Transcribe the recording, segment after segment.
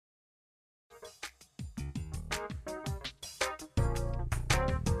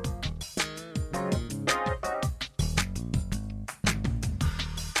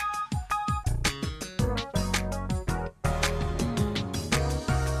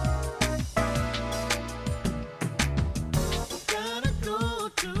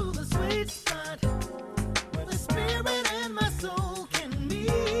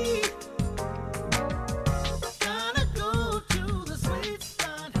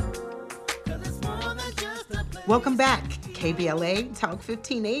Welcome back, KBLA Talk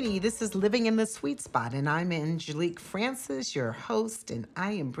 1580. This is Living in the Sweet Spot, and I'm Angelique Francis, your host, and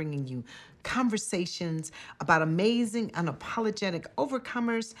I am bringing you conversations about amazing, unapologetic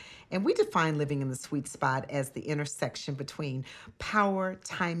overcomers. And we define living in the sweet spot as the intersection between power,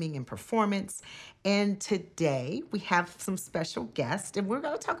 timing, and performance. And today we have some special guests, and we're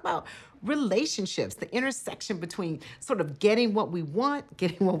going to talk about relationships, the intersection between sort of getting what we want,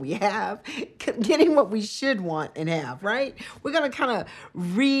 getting what we have, getting what we should want and have, right? We're going to kind of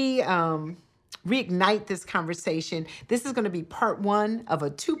reignite this conversation. This is going to be part one of a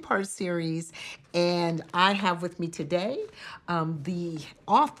two-part series, and I have with me today the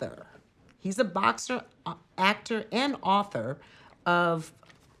author. He's a boxer, actor, and author of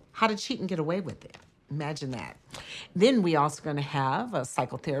How to Cheat and Get Away with It. Imagine that. Then we also going to have a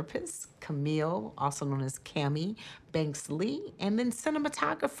psychotherapist, Camille, also known as Camille Banks-Lee, and then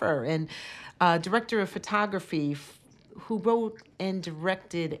cinematographer and director of photography who wrote and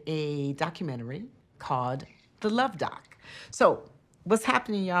directed a documentary called The Love Doc. So what's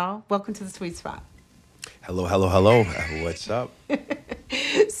happening, y'all? Welcome to the Sweet Spot. Hello, hello, hello. What's up?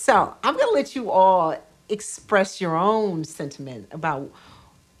 So I'm going to let you all express your own sentiment about,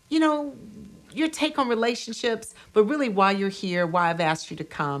 your take on relationships, but really why you're here, why I've asked you to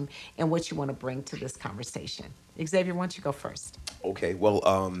come, and what you want to bring to this conversation. Xavier, why don't you go first? Okay,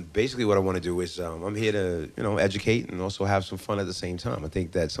 well, basically what I want to do is I'm here to, educate and also have some fun at the same time. I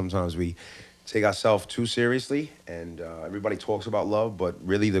think that sometimes we take ourselves too seriously, and everybody talks about love, but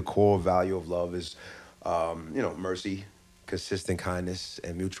really the core value of love is, mercy, consistent kindness,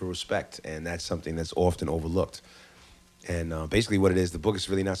 and mutual respect, and that's something that's often overlooked. And basically what it is, the book is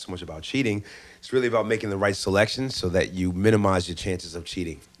really not so much about cheating. It's really about making the right selections so that you minimize your chances of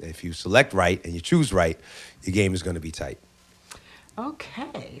cheating. And if you select right and you choose right, your game is going to be tight.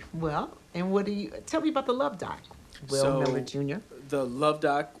 Okay. Well, and tell me about the Love Doc, Will Miller Jr. The Love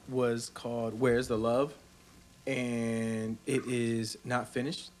Doc was called Where's the Love? And it is not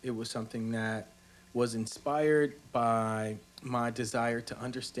finished. It was something that was inspired by my desire to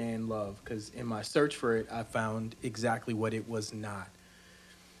understand love, because in my search for it, I found exactly what it was not.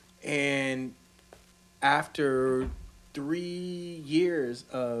 And after 3 years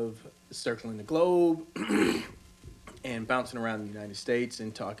of circling the globe and bouncing around the United States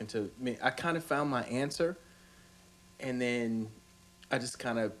and talking to me, I kind of found my answer, and then I just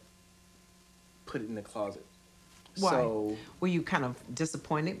kind of put it in the closet. Why? So, were you kind of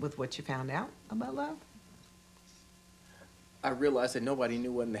disappointed with what you found out about love? I realized that nobody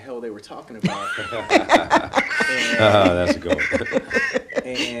knew what in the hell they were talking about. That's a good one.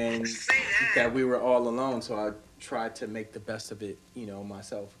 And that we were all alone. So I tried to make the best of it,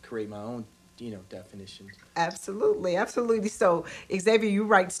 myself, create my own, definitions. Absolutely, absolutely. So, Xavier, you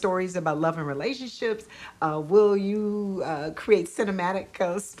write stories about love and relationships. Will you create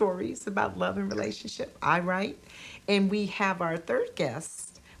cinematic stories about love and relationship? I write. And we have our third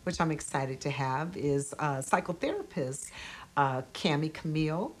guest, which I'm excited to have, is psychotherapist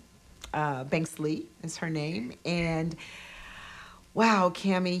Camille Banks-Lee is her name. And wow,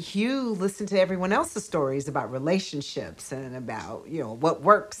 Camille, you listen to everyone else's stories about relationships and about, what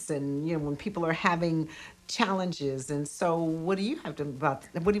works and, when people are having challenges. And so what do you want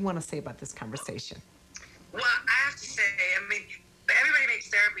to say about this conversation? Well, I have to say, everybody makes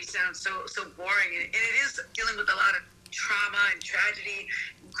therapy sound so boring, and it is dealing with a lot of trauma and tragedy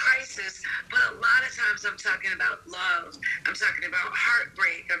and crisis, but a lot of times I'm talking about love. I'm talking about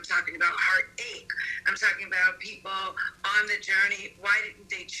heartbreak. I'm talking about heartache. I'm talking about people on the journey. Why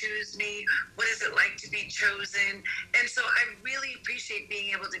didn't they choose me? What is it like to be chosen? And so I really appreciate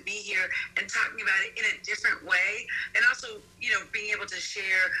being able to be here and talking about it in a different way, and also, being able to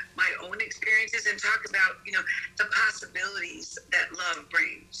share my own experiences and talk about, the possibilities that love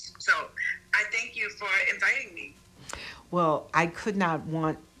brings. So I thank you for inviting me. Well, I could not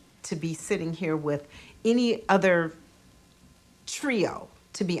want to be sitting here with any other trio,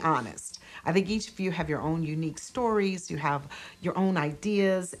 to be honest. I think each of you have your own unique stories, you have your own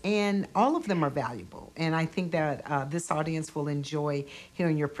ideas, and all of them are valuable. And I think that this audience will enjoy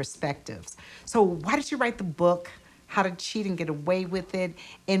hearing your perspectives. So why did you write the book, How to Cheat and Get Away with It?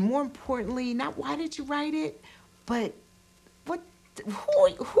 And more importantly, not why did you write it, but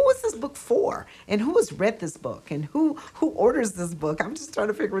who is this book for, and who has read this book, and who orders this book? I'm just trying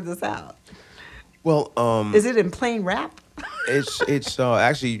to figure this out. Well, Is it in plain rap? it's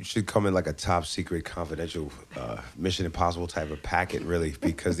actually should come in like a top secret confidential Mission Impossible type of packet, really,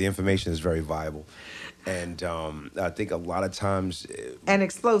 because the information is very viable, and I think a lot of times, And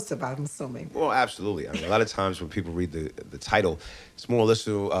explosive, I'm assuming. well, absolutely. I mean, a lot of times when people read the title, it's more or less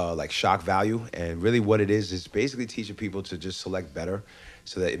like shock value, and really what it is basically teaching people to just select better,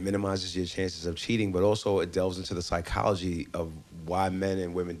 so that it minimizes your chances of cheating, but also it delves into the psychology of why men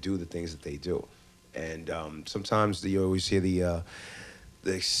and women do the things that they do. And sometimes you always hear the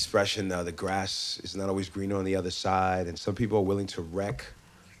expression, the grass is not always greener on the other side. And some people are willing to wreck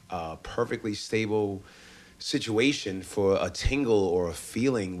a perfectly stable situation for a tingle or a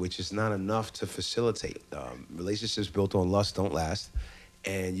feeling, which is not enough to facilitate. Relationships built on lust don't last.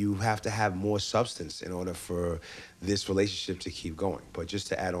 And you have to have more substance in order for this relationship to keep going. But just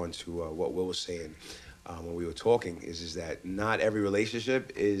to add on to what Will was saying when we were talking, is that not every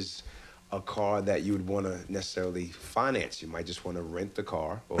relationship is a car that you would want to necessarily finance. You might just want to rent the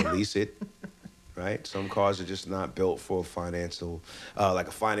car or lease it, right? Some cars are just not built for financial, like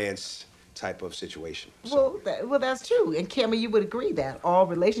a finance type of situation. So, Well, that's true. And Camille, you would agree that all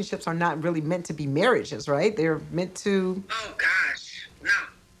relationships are not really meant to be marriages, right? They're meant to. Oh gosh, no.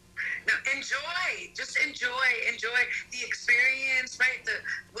 No, just enjoy the experience, right?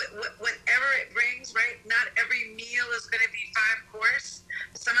 Whatever it brings, right? Not every meal is going to be 5 course.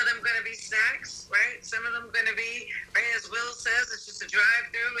 Some of them going to be snacks, right? Some of them going to be, right? As Will says, it's just a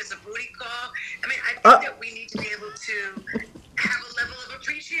drive-through. It's a booty call. I mean, I think that we need to be able to have a level of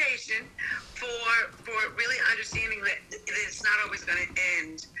appreciation for really understanding that it's not always going to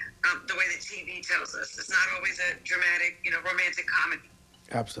end the way that TV tells us. It's not always a dramatic, romantic comedy.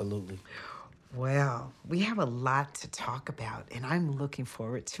 Absolutely. Well, we have a lot to talk about, and I'm looking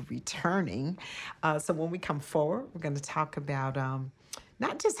forward to returning. So when we come forward, we're going to talk about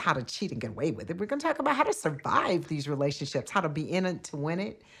not just how to cheat and get away with it. We're going to talk about how to survive these relationships, how to be in it to win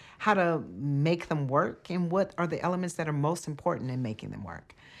it, how to make them work, and what are the elements that are most important in making them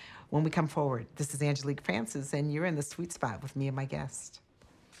work. When we come forward, this is Angelique Francis, and you're in the sweet spot with me and my guest.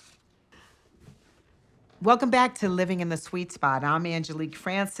 Welcome back to Living in the Sweet Spot. I'm Angelique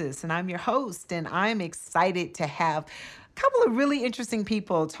Francis, and I'm your host, and I'm excited to have a couple of really interesting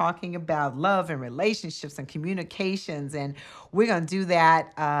people talking about love and relationships and communications, and we're going to do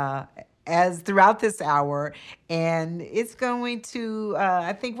that as throughout this hour, and it's going to,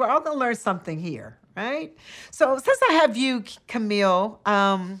 I think we're all going to learn something here, right? So since I have you, Camille,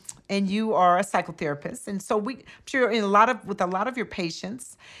 and you are a psychotherapist, and so I'm sure with a lot of your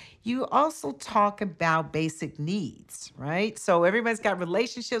patients, you also talk about basic needs, right? So everybody's got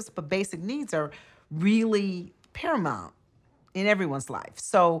relationships, but basic needs are really paramount in everyone's life.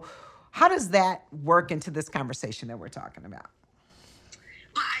 So how does that work into this conversation that we're talking about?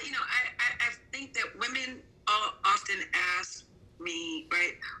 Well, I think that women often ask me,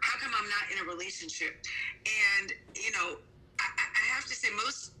 right, how come I'm not in a relationship? And, I have to say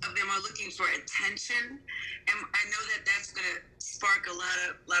most of them are looking for attention, and I know that that's going to spark a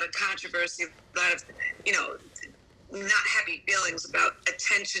lot of controversy, a lot of, not happy feelings about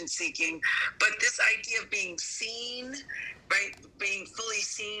attention seeking. But this idea of being seen, right, being fully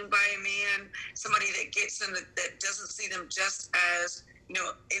seen by a man, somebody that gets them, that doesn't see them just as, in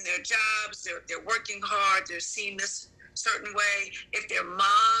their jobs, they're working hard, they're seen this certain way. If they're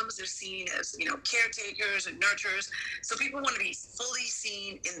moms, they're seen as, caretakers and nurturers. So people want to be fully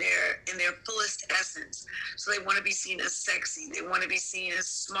seen in their fullest essence. So they want to be seen as sexy. They want to be seen as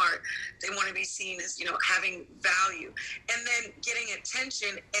smart. They want to be seen as, having value. And then getting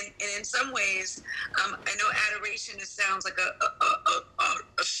attention. And in some ways, I know adoration sounds like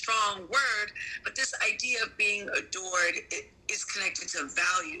a strong word, but this idea of being adored, is connected to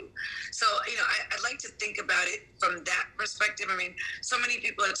value. So, I'd like to think about it from that perspective. I mean, so many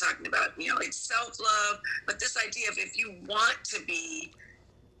people are talking about, it's self-love, but this idea of if you want to be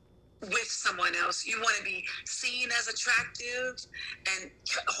with someone else, you want to be seen as attractive and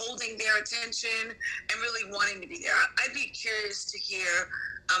holding their attention and really wanting to be there. I'd be curious to hear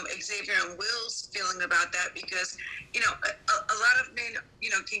Xavier and Will's feeling about that, because, a lot of men,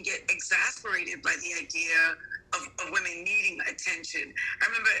 can get exasperated by the idea of women needing attention. I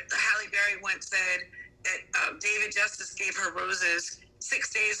remember Halle Berry once said that David Justice gave her roses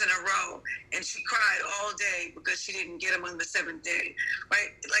 6 days in a row, and she cried all day because she didn't get them on the 7th day, right?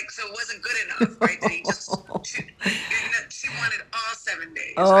 Like, so it wasn't good enough, right? That she wanted all 7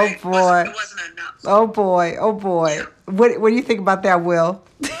 days, Oh, right? boy. It wasn't enough. Oh, boy. Oh, boy. Yeah. What do you think about that, Will?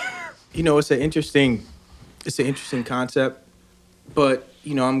 It's an interesting concept, But,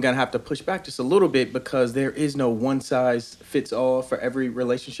 I'm going to have to push back just a little bit because there is no one size fits all for every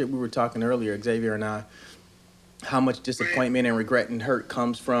relationship. We were talking earlier, Xavier and I, how much disappointment and regret and hurt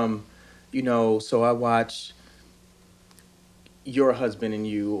comes from, so I watch Your Husband and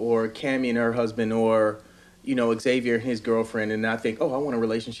You, or Cammy and her husband, or Xavier and his girlfriend, and I think, oh, I want a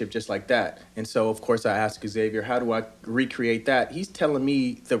relationship just like that. And so of course I ask Xavier, how do I recreate that? He's telling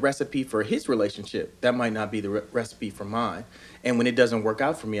me the recipe for his relationship. That might not be the recipe for mine. And when it doesn't work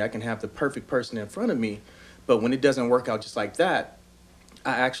out for me, I can have the perfect person in front of me, but when it doesn't work out just like that,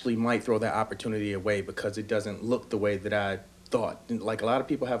 I actually might throw that opportunity away because it doesn't look the way that I thought. And like, a lot of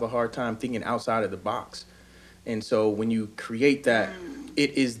people have a hard time thinking outside of the box. And so when you create that,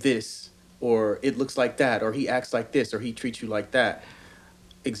 it is this, or it looks like that, or he acts like this, or he treats you like that.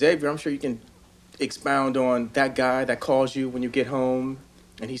 Xavier, I'm sure you can expound on that guy that calls you when you get home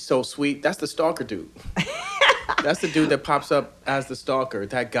and he's so sweet. That's the stalker dude. That's the dude that pops up as the stalker,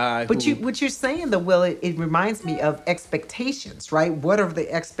 that guy. But what you're saying, though, Will, it reminds me of expectations, right? What are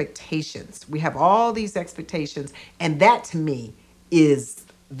the expectations? We have all these expectations, and that to me is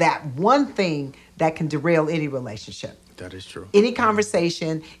that one thing that can derail any relationship. That is true. Any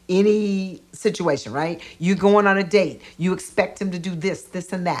conversation, any situation, right? You going on a date, you expect him to do this,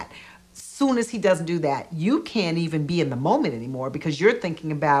 this, and that. Soon as he doesn't do that, you can't even be in the moment anymore because you're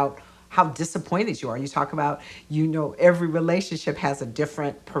thinking about how disappointed you are. You talk about, every relationship has a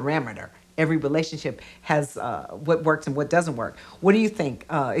different parameter. Every relationship has what works and what doesn't work. What do you think,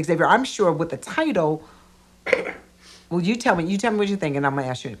 Xavier? I'm sure with the title, well, you tell me what you think, and I'm going to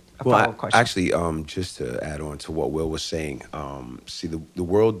ask you a follow-up question. Actually, just to add on to what Will was saying, see, the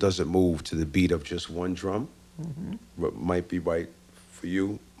world doesn't move to the beat of just one drum. Mm-hmm. What might be right for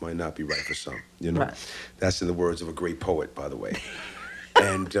you might not be right for some, Right. That's in the words of a great poet, by the way.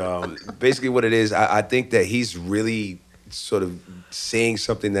 And basically what it is, I think that he's really sort of saying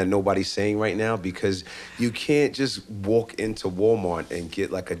something that nobody's saying right now, because you can't just walk into Walmart and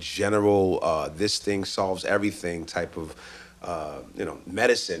get like a general this thing solves everything type of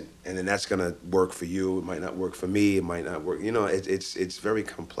medicine, and then that's gonna work for you. It might not work for me. It might not work. It's very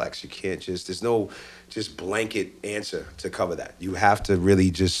complex. You can't there's no just blanket answer to cover that. You have to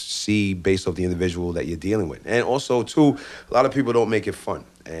really just see based off the individual that you're dealing with. And also too, a lot of people don't make it fun.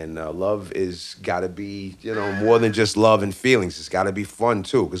 And love is got to be, more than just love and feelings. It's got to be fun,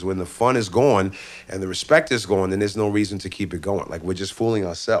 too, because when the fun is gone and the respect is gone, then there's no reason to keep it going. Like, we're just fooling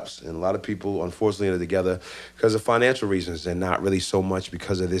ourselves. And a lot of people, unfortunately, are together because of financial reasons and not really so much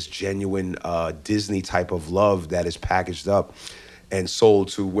because of this genuine Disney type of love that is packaged up and sold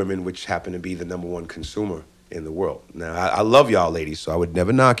to women, which happen to be the number one consumer in the world. Now, I love y'all ladies, so I would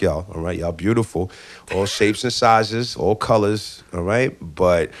never knock y'all, all right? Y'all beautiful, all shapes and sizes, all colors, all right?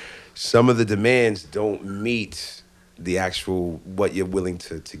 But some of the demands don't meet the actual what you're willing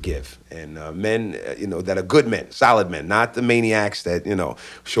to give. And men, that are good men, solid men, not the maniacs that,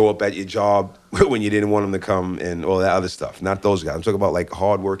 show up at your job when you didn't want them to come and all that other stuff. Not those guys. I'm talking about, like,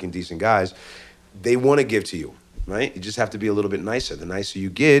 hardworking, decent guys. They want to give to you, right? You just have to be a little bit nicer. The nicer you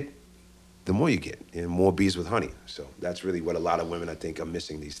get, the more you get, and more bees with honey. So that's really what a lot of women, I think, are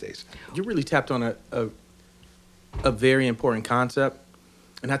missing these days. You really tapped on a very important concept,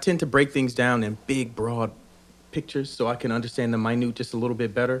 and I tend to break things down in big, broad pictures so I can understand the minute just a little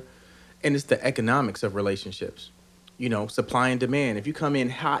bit better. And it's the economics of relationships. Supply and demand. If you come in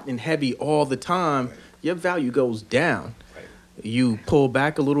hot and heavy all the time, right, your value goes down. Right. You pull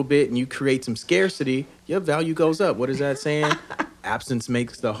back a little bit and you create some scarcity, your value goes up. What is that saying? Absence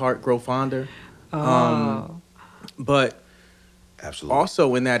makes the heart grow fonder. But absolutely,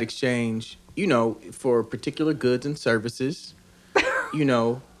 also in that exchange, for particular goods and services,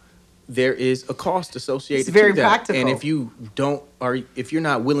 there is a cost associated it's very to that. Practical. And if you're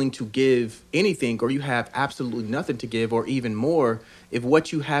not willing to give anything, or you have absolutely nothing to give, or even more, if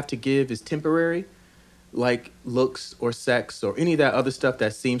what you have to give is temporary, like looks or sex or any of that other stuff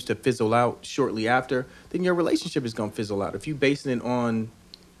that seems to fizzle out shortly after, then your relationship is going to fizzle out. If you basing it on,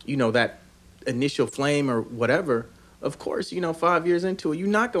 that initial flame or whatever, of course, 5 years into it, you're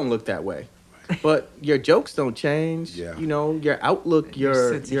not going to look that way. But your jokes don't change. Yeah. Your outlook,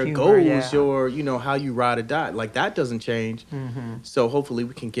 your goals, yeah, your, how you ride or die, like that doesn't change. Mm-hmm. So hopefully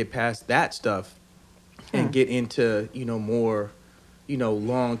we can get past that stuff and get into, more,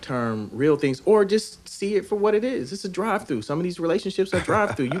 long-term real things, or just see it for what it is. It's a drive-through. Some of these relationships are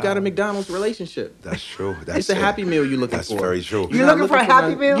drive-through. You got a McDonald's relationship. That's true. It's a Happy Meal you're looking for. That's very true. You're looking for a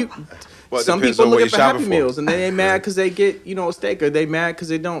Happy Meal? Some people looking for Happy Meals, and they ain't mad because they get, a steak, or they mad because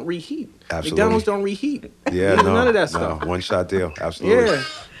they don't reheat. Absolutely. McDonald's don't reheat. Yeah, none of that stuff. No, one-shot deal. Absolutely. Yeah.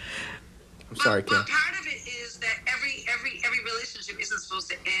 I'm sorry, Kim. But part of it is that every relationship relationship isn't supposed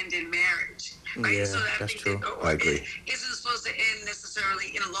to end in marriage, right? Yeah, So I that's think true. that, I agree. it isn't supposed to end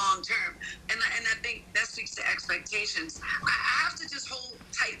necessarily in a long term, and I think that speaks to expectations. I have to just hold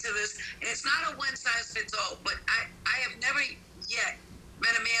tight to this, and it's not a one size fits all, but I have never yet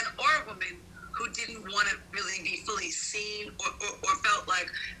met a man or a woman who didn't want to really be fully seen, or felt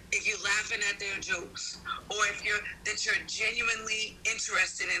like if you're laughing at their jokes, or if you're genuinely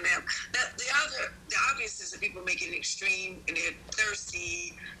interested in them. That the obvious is that people make it extreme and they're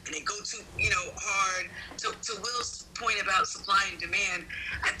thirsty and they go too hard. To Will's point about supply and demand,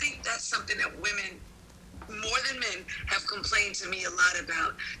 I think that's something that women more than men have complained to me a lot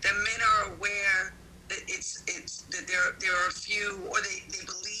about. That men are aware that it's that there are a few, or they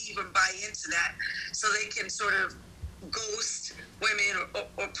believe and buy into that, so they can sort of ghost women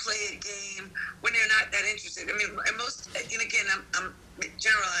or play a game when they're not that interested. I mean, and most, and again, I'm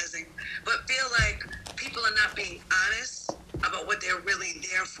generalizing, but feel like people are not being honest about what they're really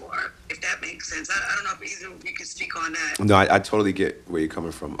there for, if that makes sense. I don't know if either of you could speak on that. No, I totally get where you're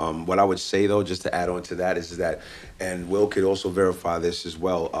coming from. What I would say, though, just to add on to that, is that, and Will could also verify this as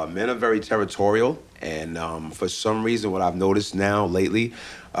well, men are very territorial. And for some reason, what I've noticed now lately,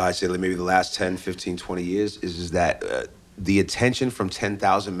 I say maybe the last 10, 15, 20 years, is that the attention from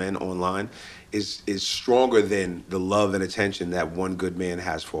 10,000 men online is stronger than the love and attention that one good man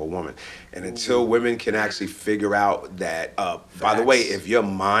has for a woman. And until women can actually figure out that, by the way, if you're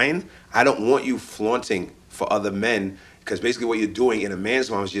mine, I don't want you flaunting for other men, because basically what you're doing in a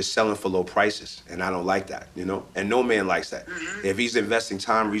man's mind is you're selling for low prices, and I don't like that, and no man likes that. If he's investing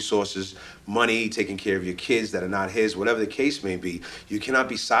time, resources, money, taking care of your kids that are not his, whatever the case may be, you cannot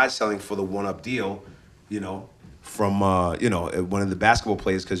be side selling for the one-up deal, from one of the basketball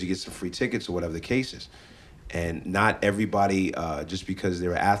players because you get some free tickets or whatever the case is. And not everybody, just because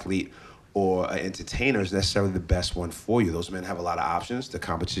they're an athlete or an entertainer, is necessarily the best one for you. Those men have a lot of options. The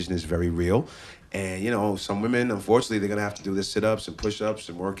competition is very real. And, some women, unfortunately, they're going to have to do the sit-ups and push-ups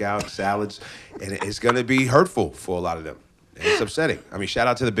and workout, salads, and it's going to be hurtful for a lot of them. And it's upsetting. I mean, shout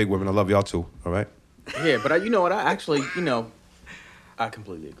out to the big women. I love y'all too, all right? Yeah, but you know what? I actually, I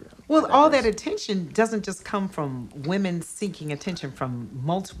completely agree. Well, all that attention doesn't just come from women seeking attention from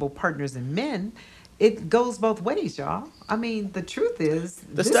multiple partners and men. It goes both ways, y'all. I mean, the truth is,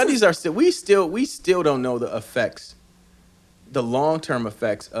 The studies are still, we still don't know the effects, the long-term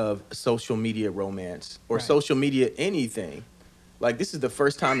effects of social media romance or Right. social media anything. Like, this is the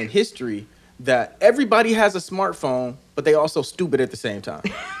first time in history that everybody has a smartphone, but they also stupid at the same time.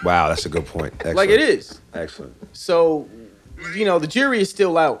 Wow, that's a good point. Excellent. Like, it is. Excellent. So, the jury is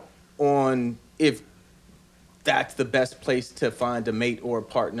still out on if that's the best place to find a mate or a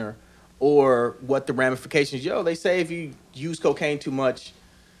partner, or what the ramifications. They say if you use cocaine too much,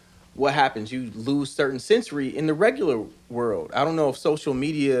 what happens? You lose certain sensory in the regular world. I don't know if social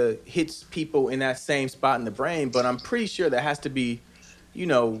media hits people in that same spot in the brain, but I'm pretty sure there has to be,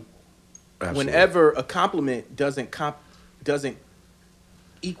 Absolutely. whenever a compliment doesn't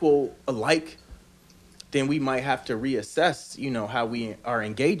equal a like, then we might have to reassess, how we are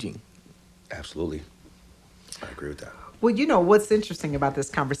engaging. Absolutely. I agree with that. well, what's interesting about this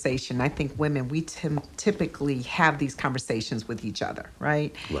conversation, I think women, we typically have these conversations with each other,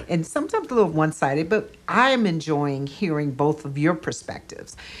 right? Right. And sometimes a little one-sided, but I'm enjoying hearing both of your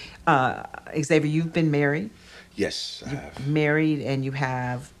perspectives. Xavier, you've been married. Yes, I have. Married, and you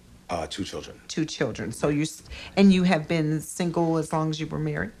have 2 children. 2 children. So you have been single as long as you were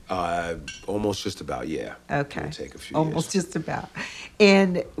married? Almost just about, yeah. Okay. It'll take a few Almost years. just about.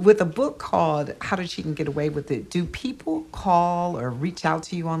 And with a book called How to Cheat and Get Away with It, do people call or reach out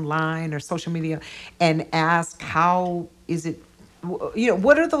to you online or social media and ask how is it,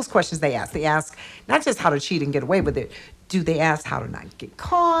 what are those questions they ask? They ask not just how to cheat and get away with it. Do they ask how to not get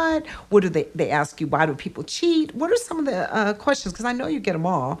caught? What do they ask you? Why do people cheat? What are some of the questions? Because I know you get them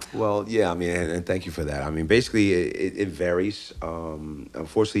all. Well, yeah, I mean, and thank you for that. I mean, basically, it varies.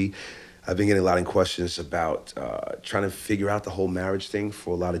 Unfortunately, I've been getting a lot of questions about trying to figure out the whole marriage thing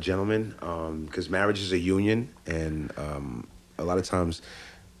for a lot of gentlemen, because marriage is a union, and a lot of times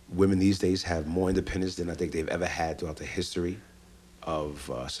women these days have more independence than I think they've ever had throughout the history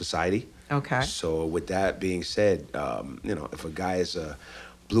of society. Okay. So with that being said, if a guy is a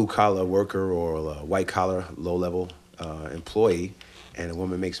blue-collar worker or a white-collar, low-level employee, and a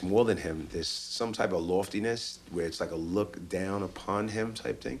woman makes more than him, there's some type of loftiness where it's like a look down upon him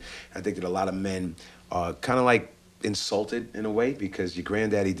type thing. I think that a lot of men are kind of like insulted in a way because your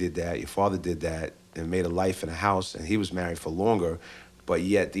granddaddy did that, your father did that, and made a life in a house, and he was married for longer. But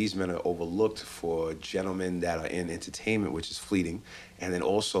yet these men are overlooked for gentlemen that are in entertainment, which is fleeting. And then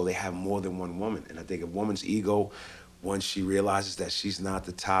also they have more than one woman. And I think a woman's ego once she realizes that she's not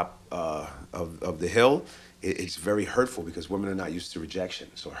the top of the hill, it's very hurtful because women are not used to rejection,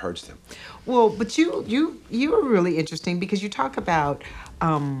 so it hurts them. Well, but you are really interesting because you talk about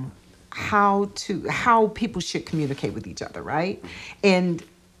how people should communicate with each other, right? And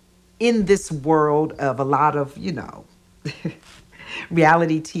in this world of a lot of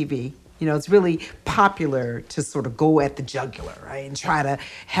reality TV, it's really popular to sort of go at the jugular, right? And try to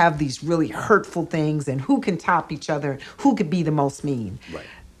have these really hurtful things and who can top each other, who could be the most mean. Right.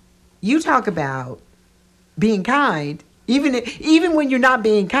 You talk about being kind, even when you're not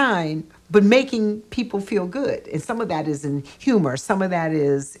being kind, but making people feel good. And some of that is in humor. Some of that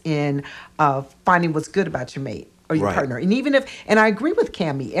is in finding what's good about your mate or your partner. And and I agree with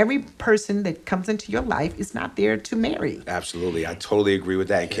Camille, every person that comes into your life is not there to marry. Absolutely. I totally agree with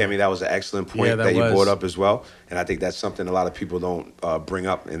that. And Camille, that was an excellent point that you brought up as well. And I think that's something a lot of people don't bring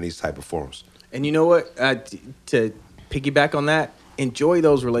up in these type of forums. And you know what? To piggyback on that, enjoy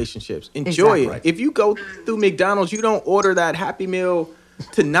those relationships. Enjoy it. If you go through McDonald's, you don't order that Happy Meal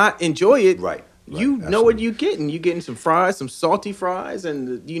to not enjoy it. Right. You know what you're getting. You're getting some fries, some salty fries,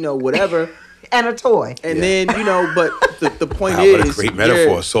 and whatever. And a toy. And then, but the point Wow, is... what a great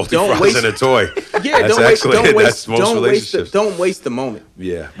metaphor. Salty fries and a toy. Yeah, that's excellent. That's most relationships. Don't waste the moment.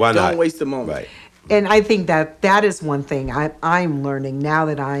 Yeah, why not? Don't waste the moment. Right. And I think that is one thing I'm learning now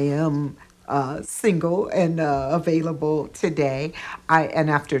that I am single and available today.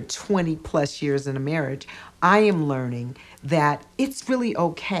 And after 20 plus years in a marriage, I am learning that it's really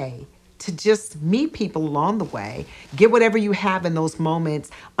okay to just meet people along the way, get whatever you have in those moments,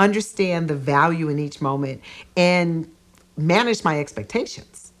 understand the value in each moment, and manage my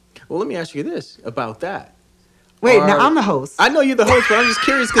expectations. Well, let me ask you this about that. Wait, now I'm the host. I know you're the host, but I'm just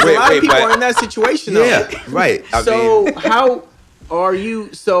curious because a lot of people are in that situation. Yeah, right. How are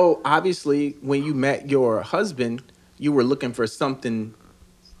you? So obviously, when you met your husband, you were looking for something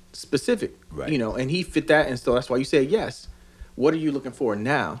specific, right? And he fit that, and so that's why you said yes. What are you looking for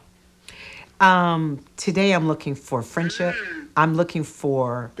now? Today I'm looking for friendship. I'm looking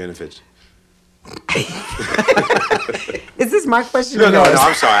for benefits. Is this my question? No,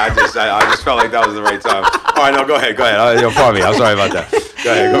 I'm sorry. I just felt like that was the right time. All right, no, go ahead. Pardon me. I'm sorry about that.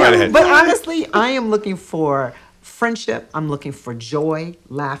 Go ahead. Go right ahead. But honestly, I am looking for friendship. I'm looking for joy,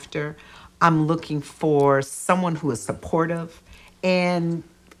 laughter. I'm looking for someone who is supportive and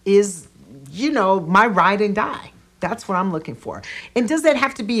is, my ride and die. That's what I'm looking for. And does that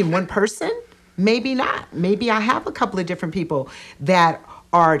have to be in one person? Maybe not. Maybe I have a couple of different people that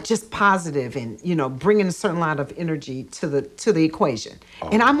are just positive and, bringing a certain amount of energy to the equation. Oh.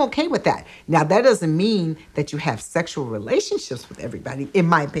 And I'm okay with that. Now, that doesn't mean that you have sexual relationships with everybody, in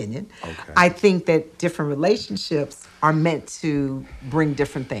my opinion. Okay. I think that different relationships are meant to bring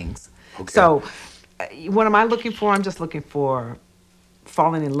different things. Okay. So what am I looking for? I'm just looking for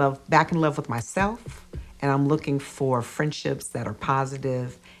falling in love, back in love with myself. And I'm looking for friendships that are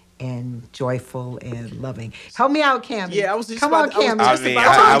positive and joyful and loving. Help me out, Cammy. Yeah, I was just Come about, on, Cammy.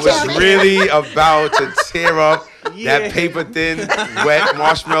 I was really about to tear up that paper thin, wet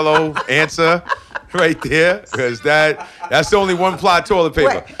marshmallow answer right there, because that's the only one ply toilet paper.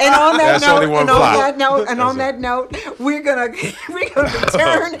 Right. And on that that's only one ply. On that note, we're gonna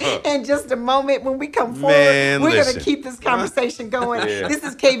return in just a moment. When we come forward, we're gonna keep this conversation going. Yeah. This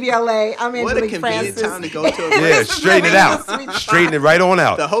is KVLA. I'm Angelique Francis. What a convenient time to go to a break. Yeah, straighten it out. Straighten it right on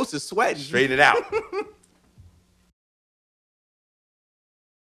out. The host is sweating. Straighten it out.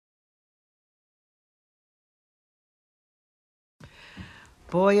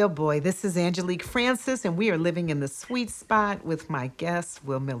 Boy, oh boy, this is Angelique Francis, and we are living in the sweet spot with my guests,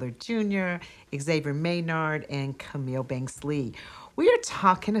 Will Miller Jr., Xavier Maynard, and Camille Banks-Lee. We are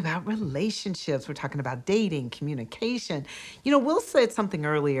talking about relationships. We're talking about dating, communication. Will said something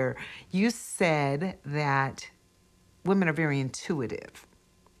earlier. You said that women are very intuitive.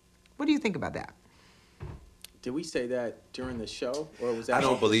 What do you think about that? Did we say that during the show, or was that? I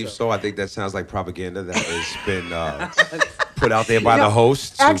don't believe so. I think that sounds like propaganda that has been put out there by the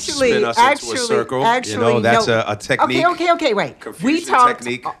host to spin us into a circle. That's a technique. Okay, wait. Confusion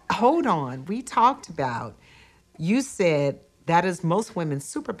technique. Hold on. We talked about, you said that is most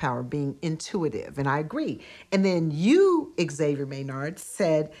women's superpower, being intuitive, and I agree. And then you, Xavier Maynard,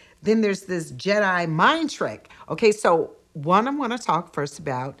 said, then there's this Jedi mind trick. Okay, so I want to talk first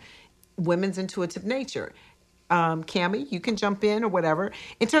about women's intuitive nature. Cammy, you can jump in or whatever.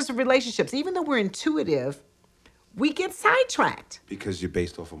 In terms of relationships, even though we're intuitive, we get sidetracked. Because you're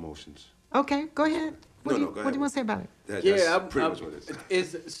based off emotions. Okay, go ahead. What do you want to say about it? That's pretty much what it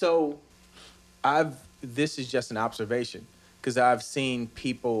is. So, this is just an observation, because I've seen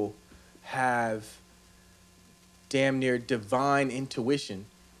people have damn near divine intuition,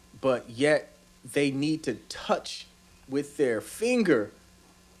 but yet they need to touch with their finger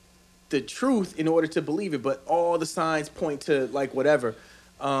the truth in order to believe it. But all the signs point to like whatever.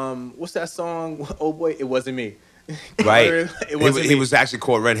 What's that song? Oh boy, it wasn't me. Right. It wasn't He me. was actually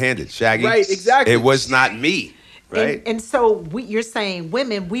caught red-handed. Shaggy. Right, exactly. It was not me. Right. And so you're saying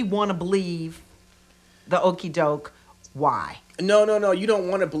women, we want to believe the okie doke. Why? No. You don't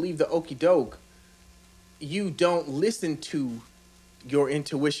want to believe the okie doke. You don't listen to your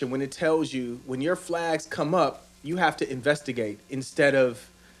intuition when it tells you, when your flags come up, you have to investigate instead of,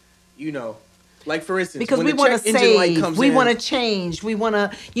 like for instance, Because when we the want to check engine light save, comes we in, want to change, we want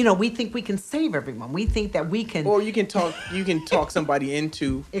to, we think we can save everyone. We think that we can. or you can talk somebody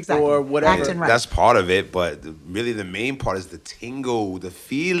into Exactly. or whatever. Acting right. That's part of it, but really the main part is the tingle, the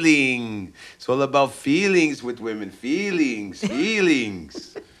feeling. It's all about feelings with women. Feelings.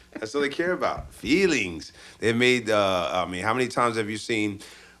 That's all they care about. Feelings. They made, how many times have you seen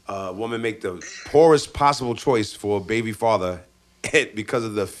a woman make the poorest possible choice for a baby father because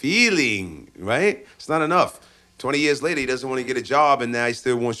of the feeling, right? It's not enough. 20 years later, he doesn't want to get a job, and now he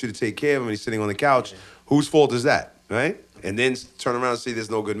still wants you to take care of him, and he's sitting on the couch. Whose fault is that, right? And then turn around and say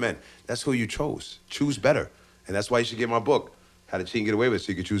there's no good men. That's who you chose. Choose better. And that's why you should get my book, How to Cheat and Get Away With It, so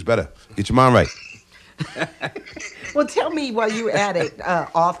you can choose better. Get your mind right. Well, tell me while you at it,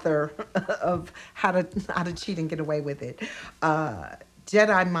 author of How to Cheat and Get Away With It,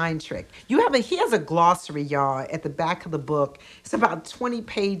 Jedi Mind Trick. He has a glossary, y'all, at the back of the book. It's about 20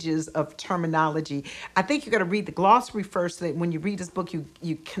 pages of terminology. I think you got to read the glossary first, so that when you read this book,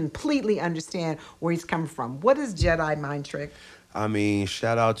 you completely understand where he's coming from. What is Jedi Mind Trick?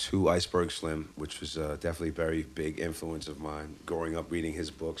 Shout out to Iceberg Slim, which was definitely a very big influence of mine growing up reading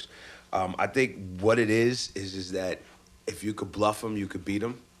his books. I think what it is that if you could bluff them, you could beat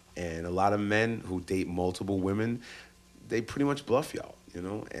them. And a lot of men who date multiple women, they pretty much bluff y'all,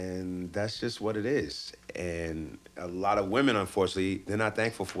 and that's just what it is. And a lot of women, unfortunately, they're not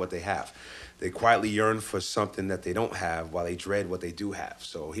thankful for what they have. They quietly yearn for something that they don't have while they dread what they do have.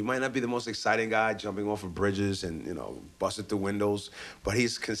 So he might not be the most exciting guy jumping off of bridges and, busting through windows, but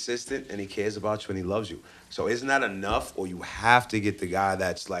he's consistent and he cares about you and he loves you. So isn't that enough? Or you have to get the guy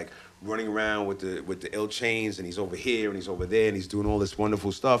that's like running around with the ill chains, and he's over here and he's over there and he's doing all this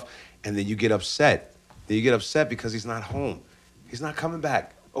wonderful stuff, and then you get upset. Because he's not home. He's not coming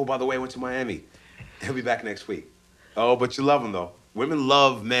back. Oh, by the way, I went to Miami. He'll be back next week. Oh, but you love him, though. Women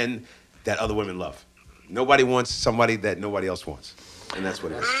love men that other women love. Nobody wants somebody that nobody else wants. And that's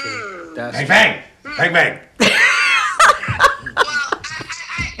what it is. That's Bang, bang! Bang, bang! Well,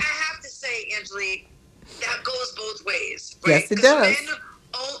 I have to say, Angelique, that goes both ways, right? Yes, it does. Men,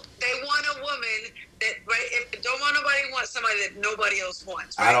 they want a woman that, right? If they don't want nobody, want somebody that nobody else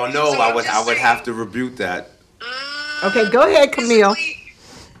wants. Right? I don't know. So I I'm would just saying, have to rebuke that. Okay, go ahead, Camille.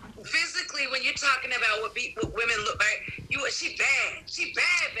 Physically, when you're talking about what women look like, she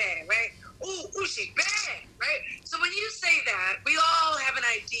bad, right? Ooh, she bad, right? So when you say that, we all have an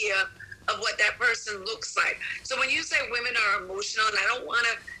idea of what that person looks like. So when you say women are emotional, and I don't want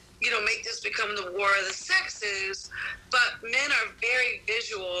to, make this become the war of the sexes, but men are very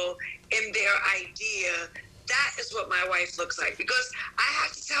visual in their idea. That is what my wife looks like. Because I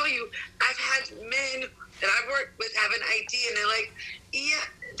have to tell you, I've had men that I've worked with have an idea, and they're like, yeah,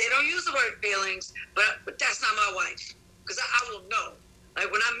 they don't use the word feelings, but that's not my wife. Because I will know.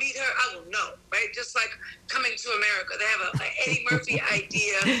 Like when I meet her, I will know, right? Just like Coming to America, they have an Eddie Murphy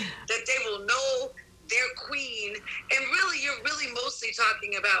idea that they will know their queen. And really, you're really mostly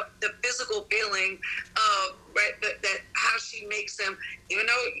talking about the physical feeling of, right, that how she makes them, even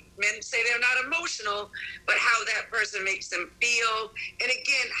though men say they're not emotional, but how that person makes them feel. And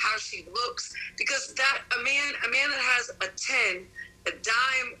again, how she looks. Because that a man that has a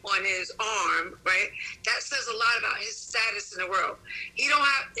dime on his arm, right? That says a lot about his status in the world. He don't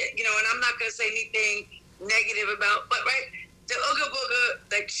have, and I'm not going to say anything negative about, but right, the Ooga Booga,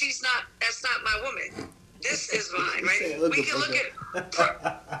 like that's not my woman. This is mine, right? We can look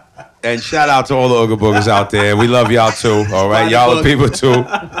at. And shout out to all the Ooga Boogers out there. We love y'all too, all right? Y'all are people too.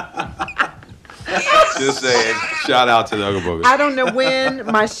 Just saying. Shout out to the Ooga Boogers. I don't know when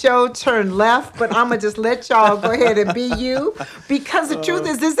my show turned left, but I'm going to just let y'all go ahead and be you. Because the truth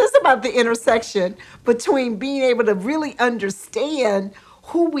is, this is about the intersection between being able to really understand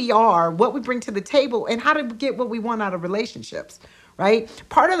who we are, what we bring to the table, and how to get what we want out of relationships, right?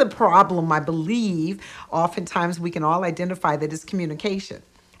 Part of the problem, I believe, oftentimes we can all identify that is communication.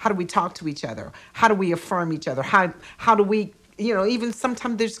 How do we talk to each other? How do we affirm each other? How do we, even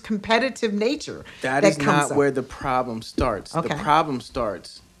sometimes there's competitive nature that is comes not up. where the problem starts. Okay. The problem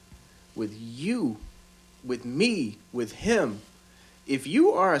starts with you with me, with him, if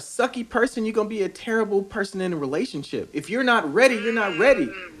you are a sucky person, you're gonna be a terrible person in a relationship. If you're not ready, you're not ready.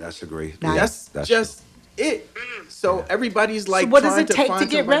 That's a great. Nice. That's true. just it. So everybody's So like, what does trying it to take to find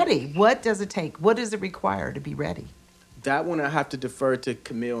get somebody- ready? What does it take? What does it require to be ready? That one I have to defer to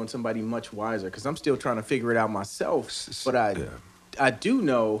Camille and somebody much wiser, because I'm still trying to figure it out myself. But I do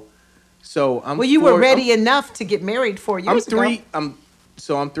know. So I'm. Well, you were four- ready I'm- enough to get married 4 I'm years three. ago.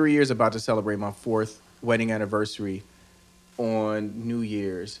 I'm 3 years about to celebrate my 4th wedding anniversary on New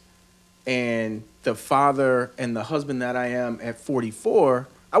Year's, and the father and the husband that I am at 44,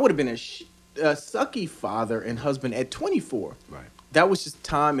 I would have been a sucky father and husband at 24. Right. That was just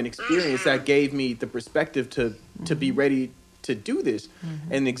time and experience that gave me the perspective to be ready to do this.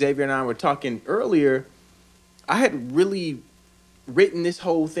 And Xavier and I were talking earlier. I had really written this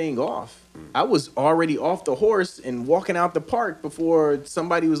whole thing off. I was already off the horse and walking out the park before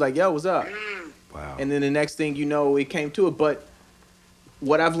somebody was like, "Yo, what's up?" Wow. And then the next thing you know, it came to it. But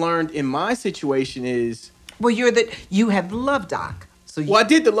what I've learned in my situation is, Well, you have the love doc. So you, well, I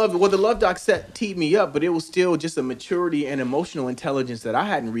did the love. Well, the love doc teed me up, but it was still just a maturity and emotional intelligence that I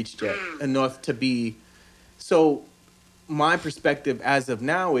hadn't reached yet enough to be. So, my perspective as of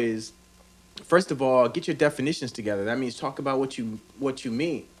now is, first of all, get your definitions together. That means talk about what you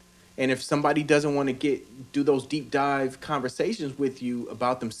mean. And if somebody doesn't want to do those deep dive conversations with you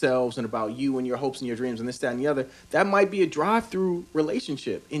about themselves and about you and your hopes and your dreams and this, that, and the other, that might be a drive-through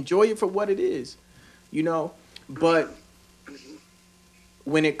relationship. Enjoy it for what it is, you know. But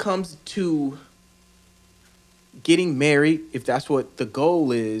when it comes to getting married, if that's what the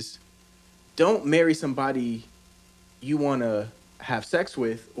goal is, don't marry somebody you want to have sex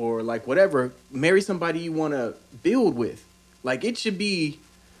with or like whatever. Marry somebody you want to build with. Like, it should be,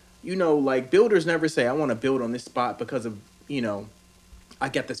 you know, like builders never say, I want to build on this spot because of, you know, I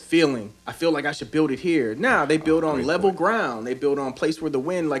get this feeling. I feel like I should build it here. Nah, they build on level ground. They build on place where the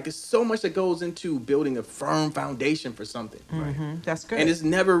wind, like, there's so much that goes into building a firm foundation for something. that's good. And it's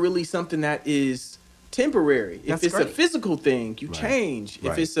never really something that is temporary. That's If it's great. a physical thing, you change. If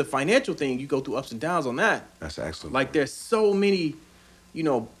Right. it's a financial thing, you go through ups and downs on that. That's excellent. Like, there's so many, you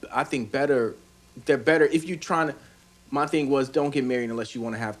know, I think they're better if you're trying to, my thing was, don't get married unless you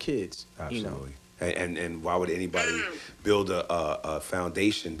want to have kids. Absolutely. You know? And why would anybody build a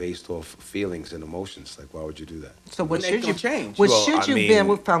foundation based off feelings and emotions? Like, why would you do that? So what When they should you gonna change? What Well, should I you mean- build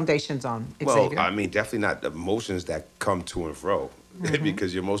with foundations on, Well, Xavier? I mean, definitely not emotions that come to and fro,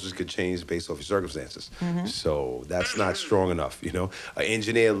 because your emotions could change based off your circumstances. So that's not strong enough, you know. An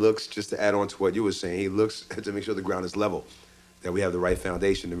engineer looks, just to add on to what you were saying, he looks to make sure the ground is level, that we have the right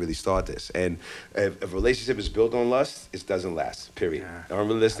foundation to really start this. And if a relationship is built on lust, it doesn't last, period.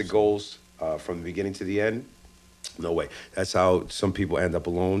 Unrealistic goals from the beginning to the end, no way. That's how some people end up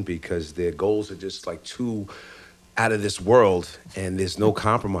alone, because their goals are just like too out of this world, and there's no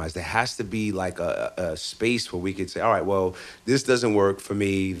compromise. There has to be like a space where we could say, all right, well, this doesn't work for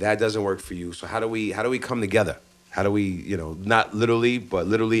me, that doesn't work for you. So how do we come together? How do we, you know, not literally, but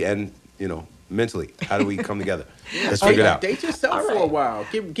literally and, you know, mentally, how do we come together? Let's figure it out. Date yourself for a while.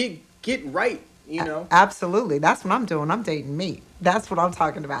 Get right, you know. Absolutely. That's what I'm doing. I'm dating me. That's what I'm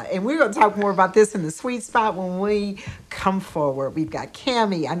talking about. And we're going to talk more about this in the sweet spot when we come forward. We've got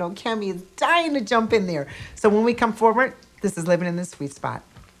Camille. I know Camille is dying to jump in there. So when we come forward, this is Living in the Sweet Spot.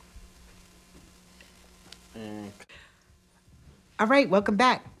 All right, welcome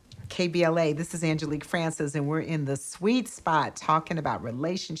back. KBLA, this is Angelique Francis, and we're in the sweet spot talking about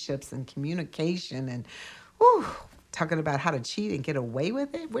relationships and communication and talking about how to cheat and get away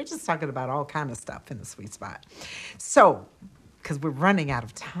with it. We're just talking about all kind of stuff in the sweet spot. So, because we're running out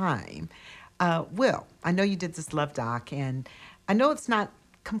of time, Will, I know you did this love doc, and I know it's not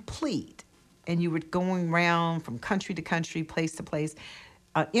complete, and you were going around from country to country, place to place,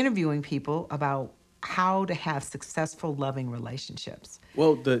 interviewing people about how to have successful, loving relationships.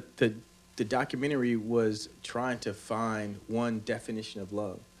 Well, the documentary was trying to find one definition of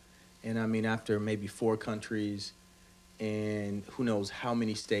love. And I mean, after maybe 4 countries and who knows how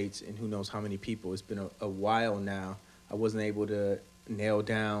many states and who knows how many people, it's been a while now, I wasn't able to nail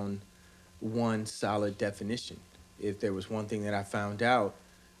down one solid definition. If there was one thing that I found out,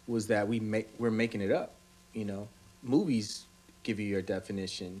 was that we're making it up. You know, movies give you your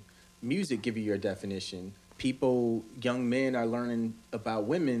definition, music give you your definition. People, young men are learning about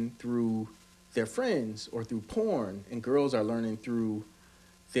women through their friends or through porn, and girls are learning through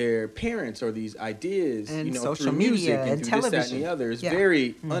their parents or these ideas, And you know, social through music media and and through this, that, and television. the other. It's Yeah.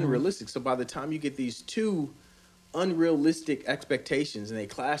 very unrealistic. So by the time you get these two unrealistic expectations and they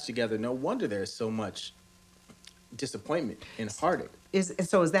clash together, no wonder there's so much disappointment and heartache. Is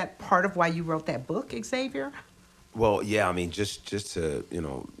that part of why you wrote that book, Xavier? Well, yeah, I mean, just to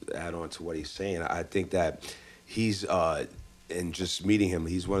add on to what he's saying, I think that he's and just meeting him,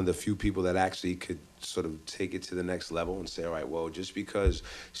 he's one of the few people that actually could sort of take it to the next level and say, all right, well, just because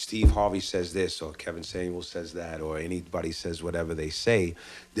Steve Harvey says this or Kevin Samuel says that or anybody says whatever they say,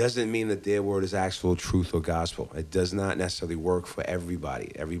 doesn't mean that their word is actual truth or gospel. It does not necessarily work for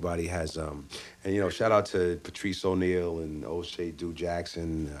everybody. Everybody has, and shout out to Patrice O'Neal and O'Shea Dew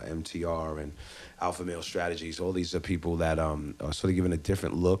Jackson, MTR, and Alpha Male Strategies. All these are people that are sort of giving a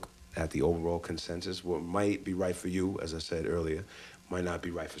different look at the overall consensus. What might be right for you, as I said earlier, might not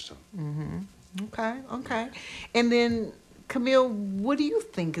be right for some. Okay. And then, Camille, what do you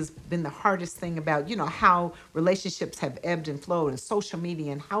think has been the hardest thing about, how relationships have ebbed and flowed and social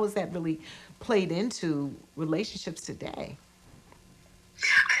media, and how has that really played into relationships today?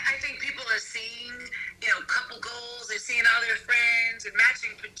 I think people are seeing, couple goals. They're seeing all their friends and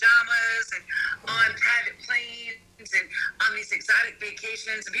matching pajamas and on private planes and on these exotic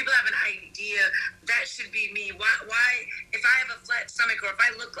vacations. And people have an idea that should be me. Why, if I have a flat stomach or if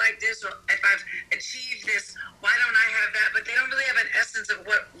I look like this or if I've achieved this, why don't I have that? But they don't really have an essence of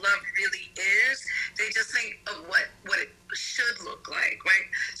what love really is. They just think of what it should look like, right?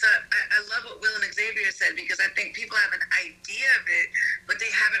 So I love what Will and Xavier said, because I think people have an idea of it, but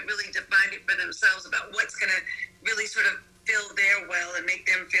they haven't really defined it for themselves about what's going to really sort of fill their well and make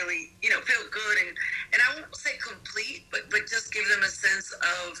them feel good and I won't say complete, but just give them a sense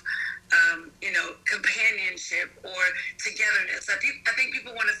of companionship or togetherness. I think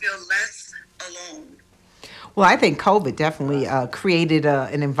people want to feel less alone. Well, I think COVID definitely created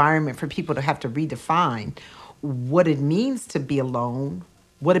an environment for people to have to redefine what it means to be alone,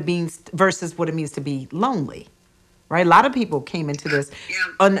 what it means versus what it means to be lonely, right? A lot of people came into this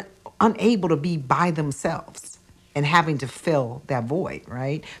unable to be by themselves and having to fill that void,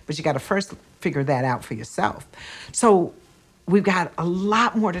 right? But you got to first figure that out for yourself. So we've got a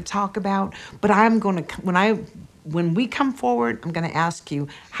lot more to talk about, but I'm going to, when we come forward, I'm going to ask you,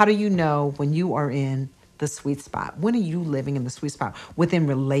 how do you know when you are in the sweet spot? When are you living in the sweet spot within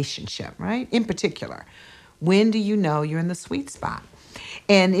relationship, right? In particular, when do you know you're in the sweet spot?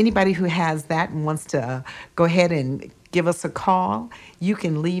 And anybody who has that and wants to go ahead and give us a call, you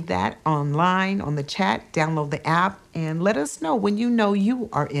can leave that online on the chat, download the app, and let us know when you know you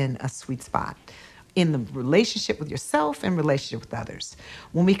are in a sweet spot in the relationship with yourself and relationship with others.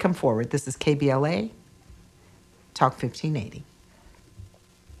 When we come forward, this is KBLA, Talk 1580.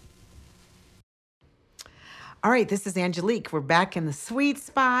 All right, this is Angelique. We're back in the sweet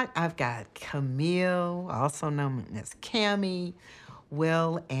spot. I've got Camille, also known as Cammy,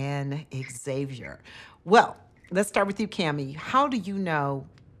 Will, and Xavier. Well, let's start with you, Cammy. How do you know,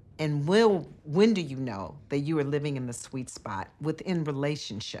 and when do you know that you are living in the sweet spot within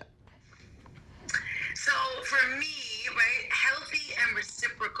relationship? So for me, right, healthy and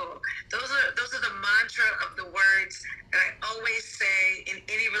reciprocal. Those are the mantra of the words that I always say in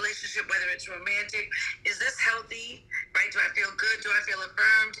any relationship, whether it's romantic. Is this healthy? Right? Do I feel good? Do I feel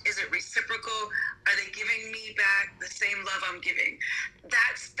affirmed? Is it reciprocal? Are they giving me back the same love I'm giving?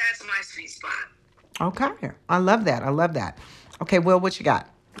 That's my sweet spot. Okay, I love that. Okay, Will, what you got?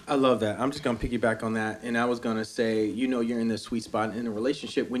 I love that. I'm just going to piggyback on that. And I was going to say, you're in the sweet spot in a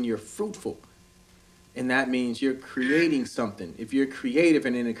relationship when you're fruitful. And that means you're creating something. If you're creative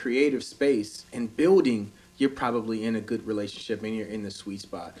and in a creative space and building, you're probably in a good relationship and you're in the sweet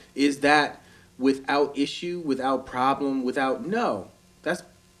spot. Is that without issue, without problem, no, that's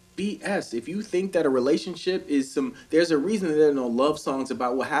BS. If you think that a relationship is there's a reason that there are no love songs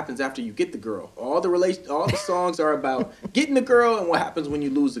about what happens after you get the girl. All the songs are about getting the girl and what happens when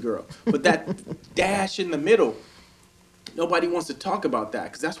you lose the girl. But that dash in the middle, nobody wants to talk about that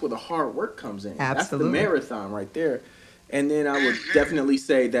because that's where the hard work comes in. Absolutely. That's the marathon right there. And then I would definitely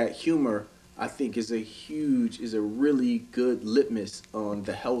say that humor, I think, is a really good litmus on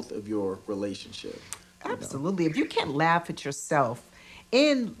the health of your relationship. Absolutely. If you can't laugh at yourself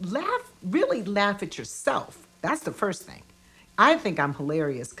and really laugh at yourself, that's the first thing. I think I'm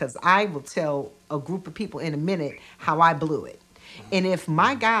hilarious because I will tell a group of people in a minute how I blew it. And if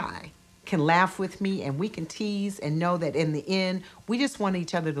my guy can laugh with me and we can tease and know that in the end, we just want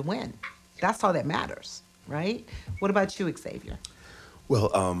each other to win. That's all that matters, right? What about you, Xavier? Well,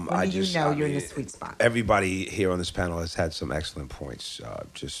 You're in the sweet spot. Everybody here on this panel has had some excellent points.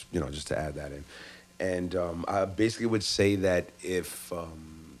 Just to add that in, and I basically would say that if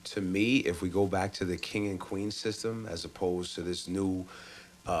we go back to the king and queen system as opposed to this new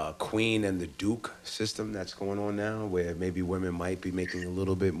queen and the duke system that's going on now, where maybe women might be making a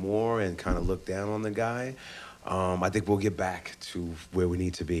little bit more and kind of look down on the guy. I think we'll get back to where we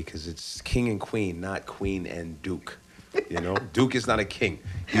need to be because it's king and queen, not queen and duke. You know, duke is not a king.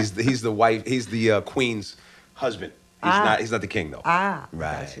 He's the wife. He's the queen's husband. He's not the king though. I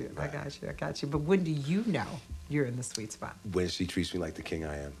Right, got you. right. I got you. But when do you know you're in the sweet spot? When she treats me like the king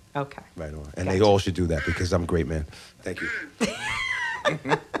I am. Okay. Right on. And they Gotcha. all should do that because I'm a great man. Thank you.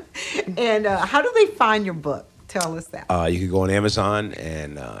 And how do they find your book? Tell us that. You could go on Amazon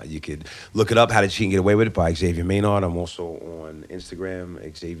and you could look it up, How Did She Get Away With It by Xavier Maynard. I'm also on Instagram,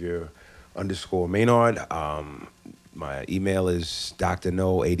 Xavier_Maynard. My email is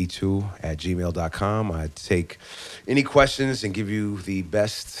drno82@gmail.com. I take any questions and give you the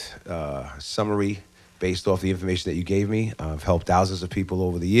best summary based off the information that you gave me. I've helped thousands of people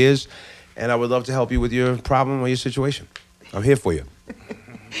over the years, and I would love to help you with your problem or your situation. I'm here for you.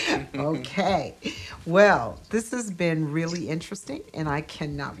 Okay. Well, this has been really interesting, and I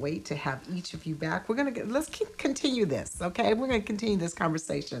cannot wait to have each of you back. Let's continue this, okay? We're gonna continue this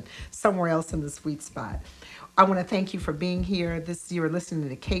conversation somewhere else in the sweet spot. I want to thank you for being here. You're listening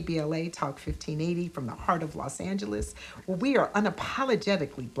to KBLA Talk 1580 from the heart of Los Angeles, where we are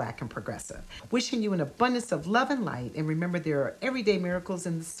unapologetically Black and progressive. Wishing you an abundance of love and light, and remember there are everyday miracles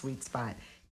in the sweet spot.